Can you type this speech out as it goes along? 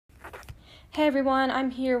Hey everyone,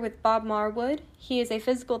 I'm here with Bob Marwood. He is a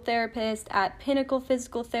physical therapist at Pinnacle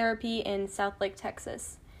Physical Therapy in Southlake,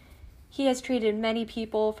 Texas. He has treated many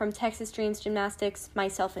people from Texas Dreams Gymnastics,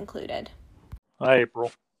 myself included. Hi,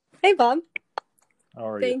 April. Hey, Bob. How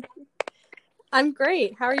are you? I'm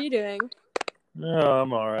great. How are you doing? Yeah,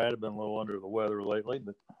 I'm all right. I've been a little under the weather lately,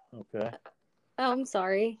 but okay. Oh, I'm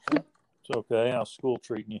sorry. It's okay. How's school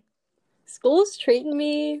treating you? School's treating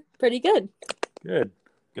me pretty good. Good.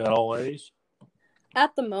 Got all A's?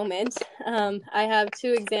 At the moment. I have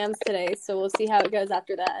 2 exams today, so we'll see how it goes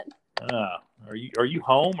after that. Are you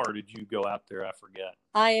home or did you go out there? I forget.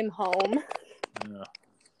 I am home.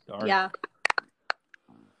 Darn. Yeah.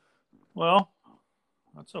 Well,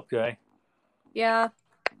 that's okay. Yeah.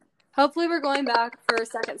 Hopefully we're going back for a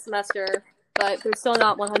second semester, but we're still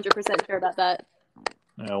not 100% sure about that.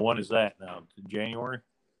 When is that now? January?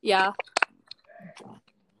 Yeah.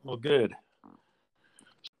 Well, good.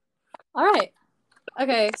 All right.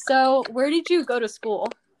 Okay, so where did you go to school?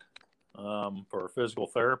 For physical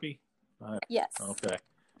therapy? Yes. Okay.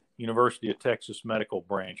 University of Texas Medical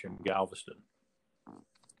Branch in Galveston.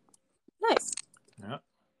 Nice. Yeah.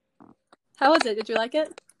 How was it? Did you like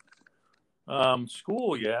it?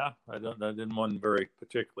 School, yeah. Wasn't very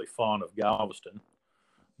particularly fond of Galveston.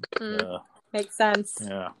 Makes sense.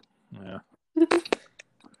 Yeah.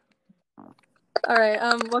 All right.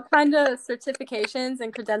 What kind of certifications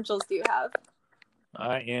and credentials do you have?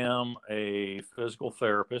 I am a physical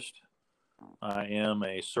therapist. I am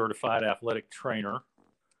a certified athletic trainer,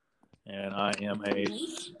 and I am a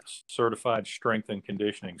certified strength and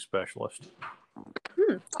conditioning specialist.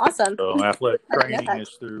 Awesome. So athletic training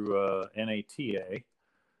is through NATA,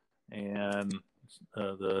 and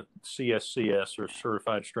the CSCS, or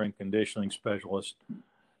Certified Strength Conditioning Specialist,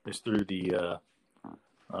 is through the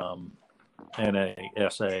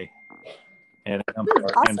NASA, and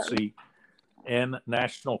awesome.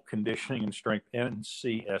 National Conditioning and Strength,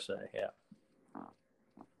 NCSA. Yeah.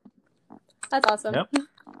 That's awesome. Yep.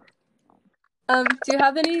 Do you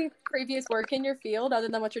have any previous work in your field other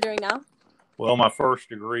than what you're doing now? Well, my first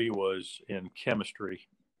degree was in chemistry.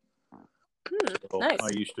 So nice.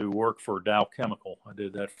 I used to work for Dow Chemical. I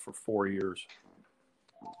did that for 4 years.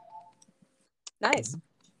 Nice.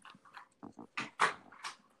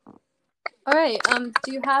 All right.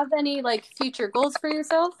 Do you have any future goals for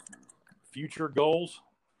yourself? Future goals?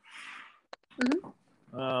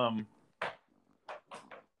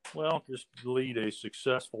 Well, just lead a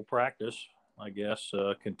successful practice, I guess.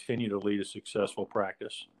 Continue to lead a successful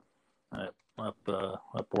practice up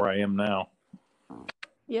where I am now.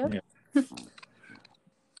 Yep. Yeah.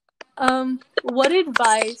 What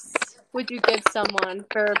advice would you give someone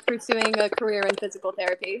for pursuing a career in physical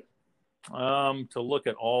therapy? To look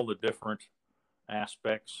at all the different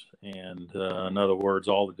aspects, and in other words,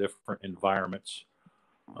 all the different environments.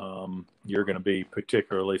 You're going to be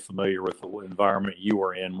particularly familiar with the environment you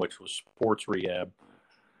were in, which was sports rehab.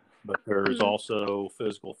 But there's also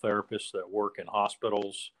physical therapists that work in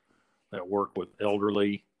hospitals, that work with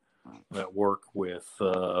elderly, that work with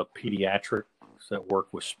pediatrics, that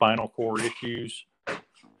work with spinal cord issues,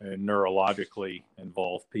 and neurologically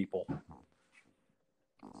involved people.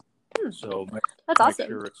 So make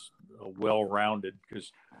sure it's well-rounded,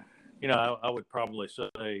 because, I would probably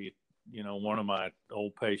say, one of my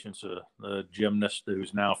old patients, a gymnast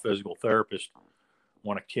who's now a physical therapist,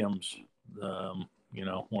 one of Kim's,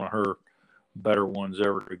 one of her better ones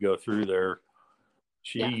ever to go through there.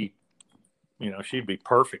 She'd be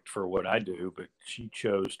perfect for what I do, but she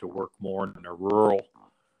chose to work more in a rural,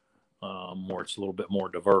 where it's a little bit more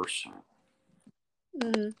diverse.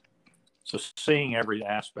 So seeing every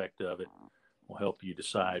aspect of it will help you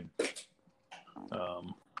decide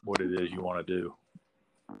what it is you want to do.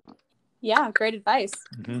 Yeah, great advice.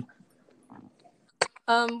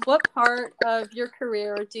 What part of your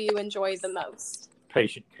career do you enjoy the most?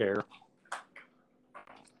 Patient care.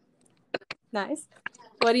 Nice.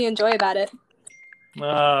 What do you enjoy about it?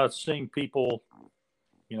 Seeing people,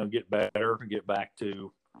 get better and get back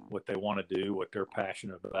to what they want to do, what they're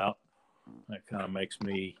passionate about. That kind of makes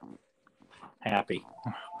me happy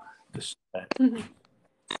to see that.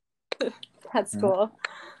 That's cool.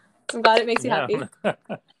 I'm glad it makes you happy.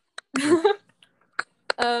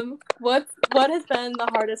 What has been the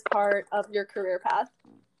hardest part of your career path?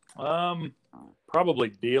 Probably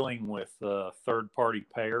dealing with third-party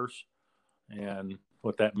payers, and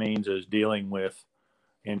what that means is dealing with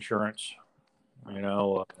insurance.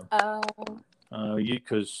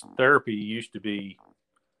 Because therapy used to be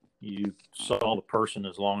you saw the person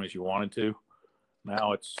as long as you wanted to.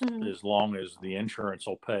 Now it's as long as the insurance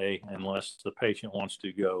will pay, unless the patient wants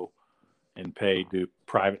to go and do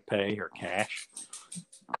private pay or cash.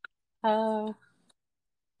 Oh,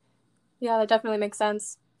 yeah, that definitely makes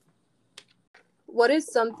sense. What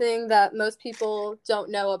is something that most people don't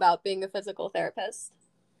know about being a physical therapist?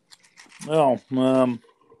 Well,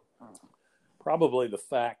 probably the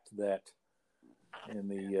fact that in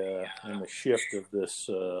the shift of this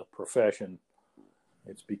profession,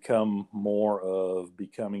 it's become more of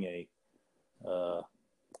becoming a a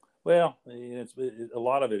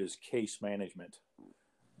lot of it is case management,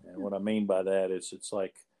 and what I mean by that is it's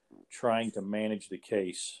like trying to manage the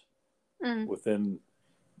case within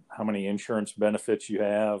how many insurance benefits you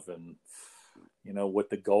have, and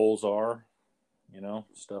what the goals are,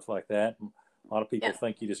 stuff like that. A lot of people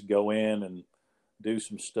think you just go in and do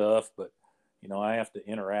some stuff, but I have to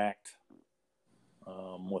interact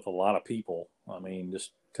with a lot of people. I mean,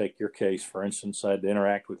 just take your case, for instance. I had to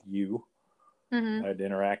interact with you. I had to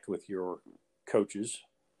interact with your coaches.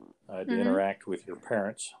 I had to interact with your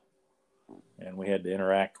parents. And we had to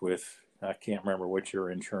interact with, I can't remember what your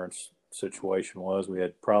insurance situation was. We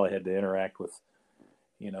probably had to interact with,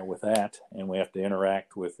 with that. And we have to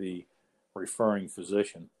interact with the referring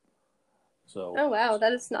physician. So. Oh, wow.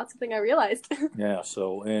 That is not something I realized. Yeah.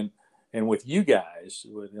 So, and with you guys,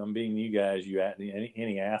 being you guys,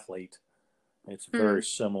 any athlete, it's a very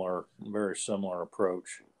similar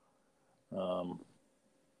approach.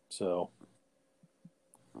 So.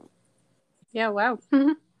 Yeah. Wow.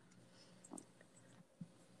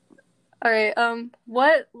 All right.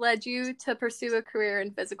 What led you to pursue a career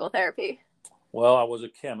in physical therapy? Well, I was a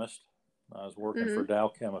chemist. I was working for Dow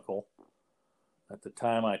Chemical. At the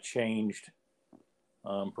time I changed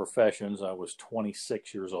professions, I was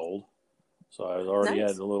 26 years old. So I already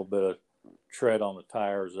had a little bit of tread on the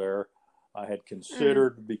tires there. I had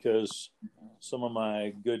considered, because some of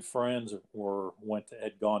my good friends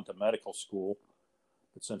had gone to medical school,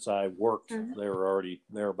 but since I worked, they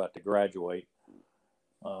were about to graduate.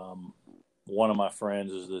 One of my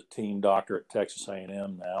friends is the team doctor at Texas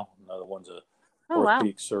A&M now. Another one's a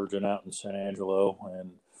orthopedic surgeon out in San Angelo,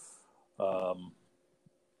 and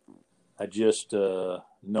I just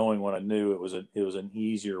knowing what I knew, it was an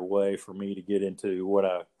easier way for me to get into what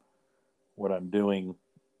I'm doing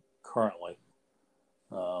currently,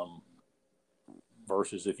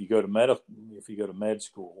 versus if you go to med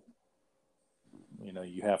school,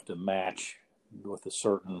 you have to match with a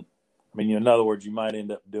certain. I mean, in other words, you might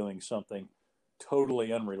end up doing something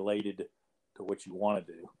totally unrelated to what you want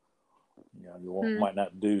to do. You might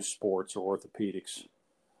not do sports or orthopedics.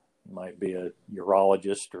 You might be a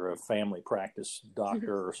urologist or a family practice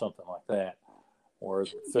doctor or something like that.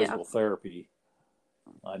 Whereas with physical therapy,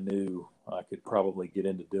 I knew I could probably get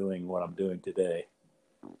into doing what I'm doing today.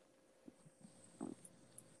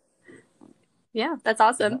 Yeah, that's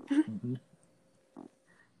awesome.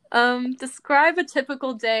 Describe a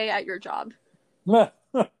typical day at your job. Well,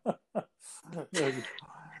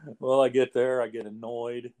 I get there, I get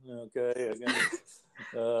annoyed. Okay.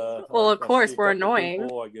 Well, of course, we're annoying.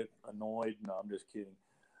 I get annoyed. No, I'm just kidding.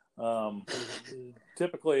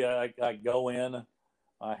 Typically, I go in.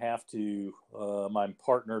 I have to. I'm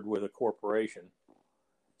partnered with a corporation,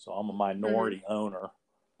 so I'm a minority owner,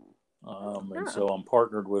 and so I'm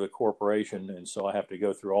partnered with a corporation, and so I have to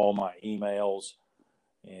go through all my emails,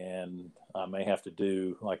 and I may have to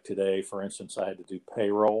do, like today, for instance, I had to do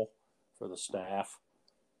payroll for the staff.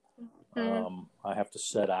 I have to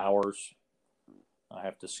set hours. I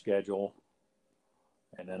have to schedule,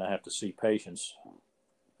 and then I have to see patients.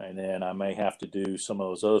 And then I may have to do some of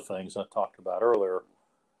those other things I talked about earlier,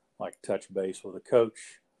 like touch base with a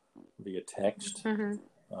coach via text,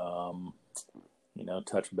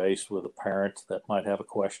 touch base with a parent that might have a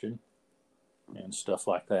question and stuff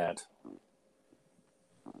like that.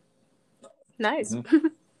 Nice.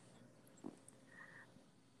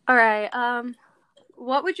 All right.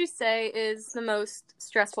 What would you say is the most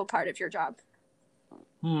stressful part of your job?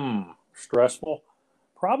 Stressful?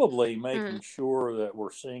 Probably making sure that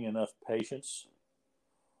we're seeing enough patients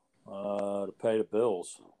to pay the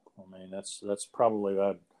bills. I mean, that's probably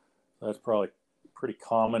pretty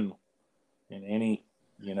common in any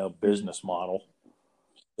business model.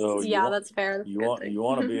 So that's fair. You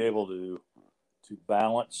want to be able to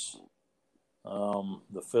balance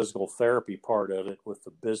the physical therapy part of it with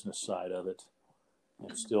the business side of it,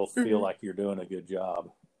 and still feel like you're doing a good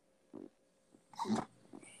job.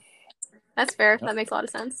 That's fair. That makes a lot of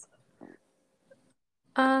sense.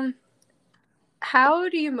 How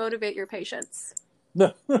do you motivate your patients?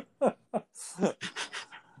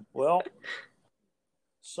 Well,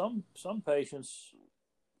 some patients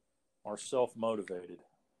are self-motivated.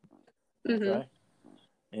 Okay.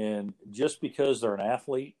 And just because they're an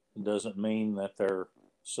athlete doesn't mean that they're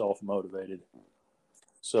self-motivated.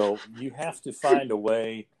 So you have to find a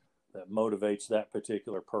way that motivates that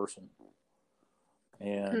particular person.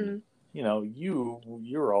 And,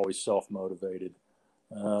 you're always self-motivated.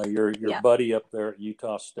 Your buddy up there at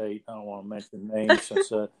Utah State, I don't want to mention names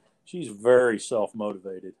since she's very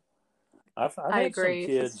self-motivated. I've had agree.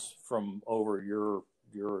 some kids from over your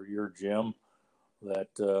gym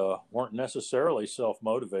that weren't necessarily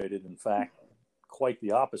self-motivated. In fact, quite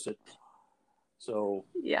the opposite. So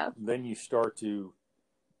then you start to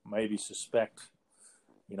maybe suspect,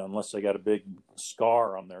 unless they got a big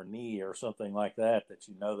scar on their knee or something like that they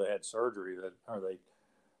had surgery, that are they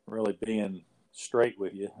really being straight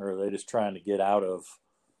with you, or are they just trying to get out of,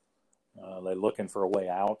 they looking for a way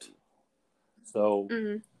out? So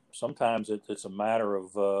sometimes it's a matter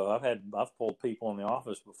of, I've pulled people in the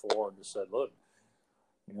office before and just said, look,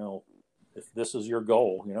 if this is your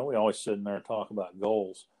goal, we always sit in there and talk about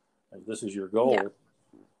goals. If this is your goal,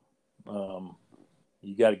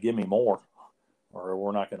 you got to give me more, or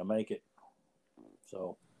we're not going to make it.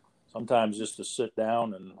 So sometimes just to sit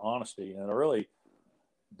down and honesty, and it really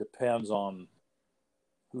depends on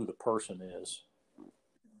who the person is.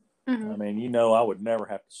 I mean, I would never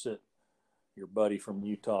have to sit your buddy from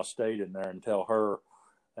Utah State in there and tell her,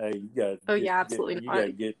 hey, you got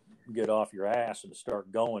to get off your ass and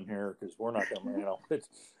start going here, because we're not going to, it's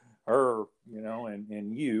her,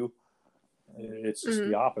 and you, it's just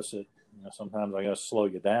the opposite. Sometimes I got to slow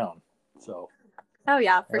you down. So, for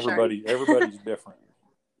sure. Everybody's different.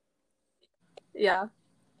 Yeah.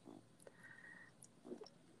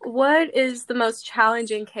 What is the most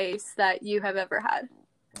challenging case that you have ever had?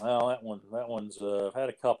 Well, that one's I've had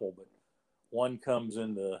a couple, but one comes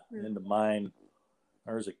into mind.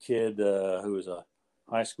 There's a kid who was a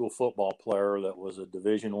high school football player that was a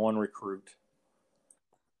Division I recruit.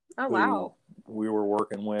 Oh, wow. We were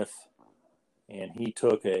working with, and he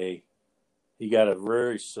got a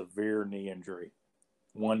very severe knee injury.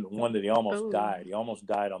 One that he almost died. He almost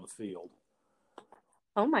died on the field.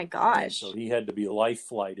 Oh my gosh. And so he had to be life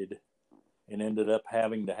flighted, and ended up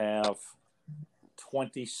having to have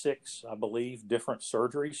 26, I believe, different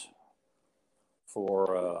surgeries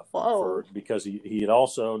because he had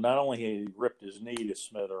also, not only he ripped his knee to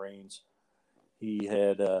smithereens, he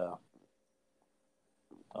had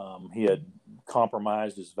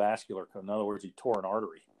compromised his vascular. In other words, he tore an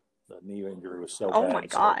artery. The knee injury was so bad. Oh my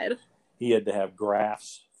God. So he had to have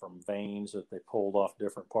grafts from veins that they pulled off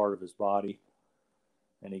different part of his body.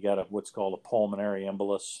 And he got what's called a pulmonary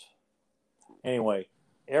embolus. Anyway,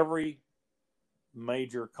 every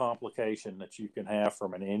major complication that you can have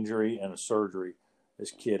from an injury and a surgery,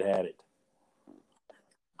 this kid had it.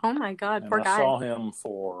 Oh my God, poor guy. I saw him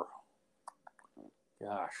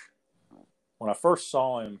when I first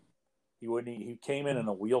saw him, he came in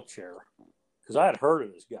a wheelchair, because I had heard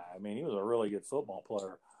of this guy. I mean, he was a really good football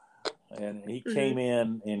player. And he came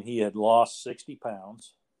in and he had lost 60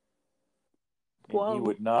 pounds. And he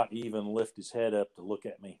would not even lift his head up to look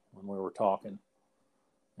at me when we were talking.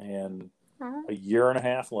 And a year and a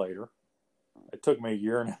half later, it took me a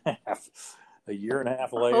year and a half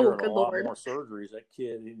later, and a lot more surgeries, that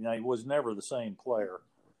kid, he was never the same player.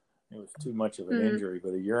 It was too much of an injury.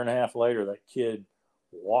 But a year and a half later, that kid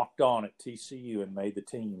walked on at TCU and made the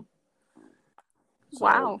team. So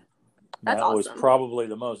wow. That's awesome. That was probably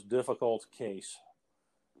the most difficult case,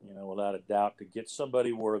 without a doubt, to get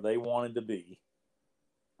somebody where they wanted to be.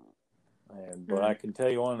 But I can tell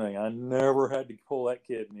you one thing: I never had to pull that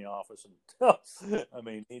kid in the office and I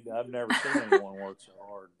mean, I've never seen anyone work so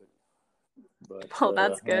hard. But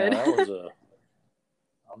that's good. I'll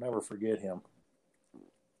never forget him.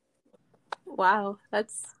 Wow,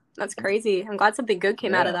 that's crazy. I'm glad something good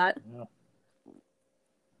came out of that.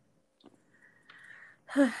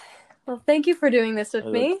 Yeah. Well, thank you for doing this with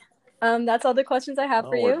me. That's all the questions I have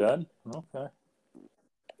for you. We're done? Okay.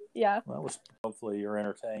 Yeah. Well, hopefully you're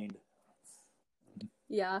entertained.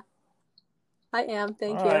 Yeah, I am.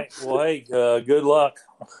 Thank all you. Right. Well, hey, good luck.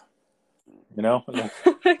 Good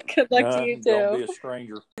luck to you too. Don't be a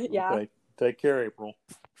stranger. Yeah. Okay. Take care, April.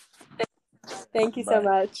 Thank you so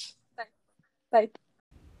much. Bye.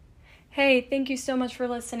 Hey, thank you so much for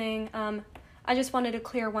listening. I just wanted to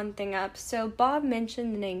clear one thing up. So Bob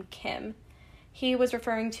mentioned the name Kim. He was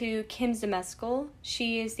referring to Kim Zemeskel.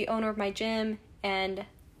 She is the owner of my gym, and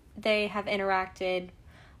they have interacted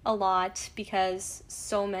a lot because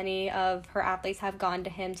so many of her athletes have gone to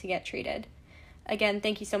him to get treated. Again,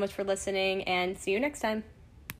 thank you so much for listening, and see you next time.